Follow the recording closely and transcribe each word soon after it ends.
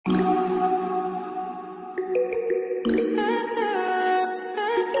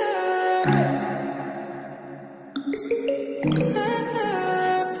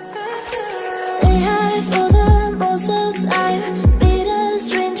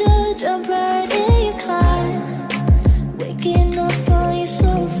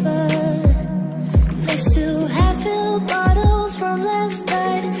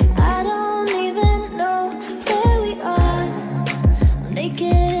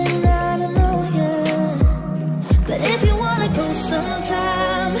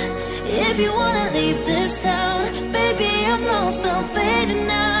I'm fading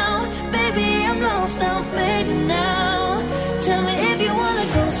now. Baby, I'm lost, I'm fading now. Tell me if you wanna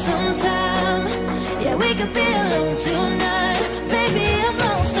go sometime. Yeah, we could be alone tonight. Baby, I'm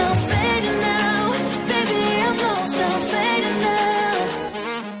lost, I'm fading now. Baby, I'm lost, I'm fading now.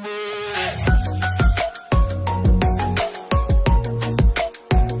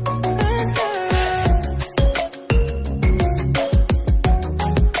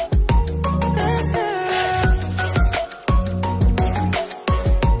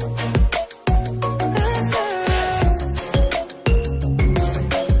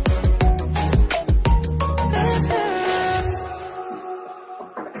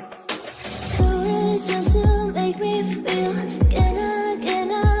 Just to make me feel,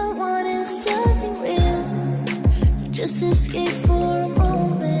 can I wanted something real, to just escape for a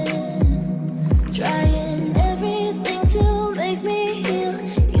moment, trying everything to make me heal.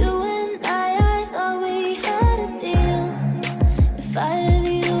 You and I thought we had a deal. If I have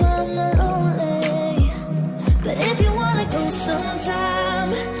you, I'm not lonely. But if you wanna go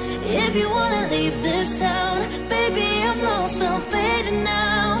sometime, if you wanna leave this town, baby, I'm lost, I'm fading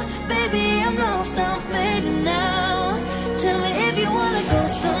now. Baby, I'm lost, I'm fading now. Tell me if you wanna go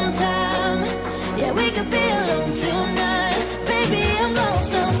sometime. Yeah, we could be